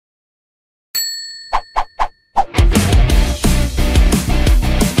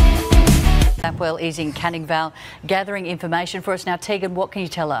Well, is in Canning Vale gathering information for us now. Tegan, what can you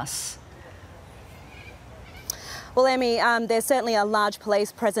tell us? Well, Emmy, there's certainly a large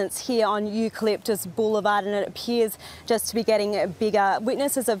police presence here on Eucalyptus Boulevard, and it appears just to be getting bigger.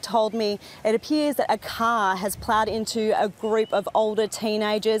 Witnesses have told me it appears that a car has ploughed into a group of older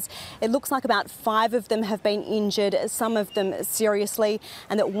teenagers. It looks like about 5 of them have been injured, some of them seriously,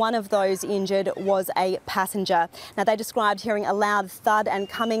 and that one of those injured was a passenger. Now, they described hearing a loud thud and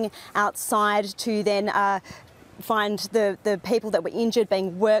coming outside to then find the people that were injured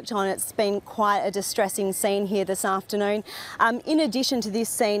being worked on. It's been quite a distressing scene here this afternoon. In addition to this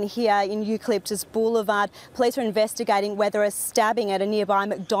scene here in Eucalyptus Boulevard, police are investigating whether a stabbing at a nearby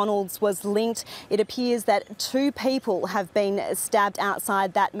McDonald's was linked. It appears that 2 people have been stabbed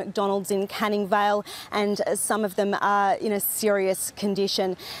outside that McDonald's in Canning Vale, and some of them are in a serious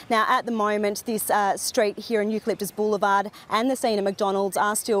condition. Now, at the moment, this street here in Eucalyptus Boulevard and the scene at McDonald's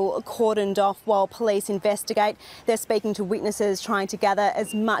are still cordoned off while police investigate. They're speaking to witnesses, trying to gather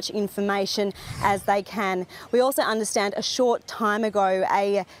as much information as they can. We also understand a short time ago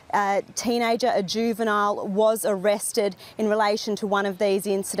a teenager, a juvenile, was arrested in relation to one of these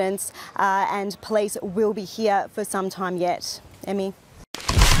incidents, and police will be here for some time yet. Emmy?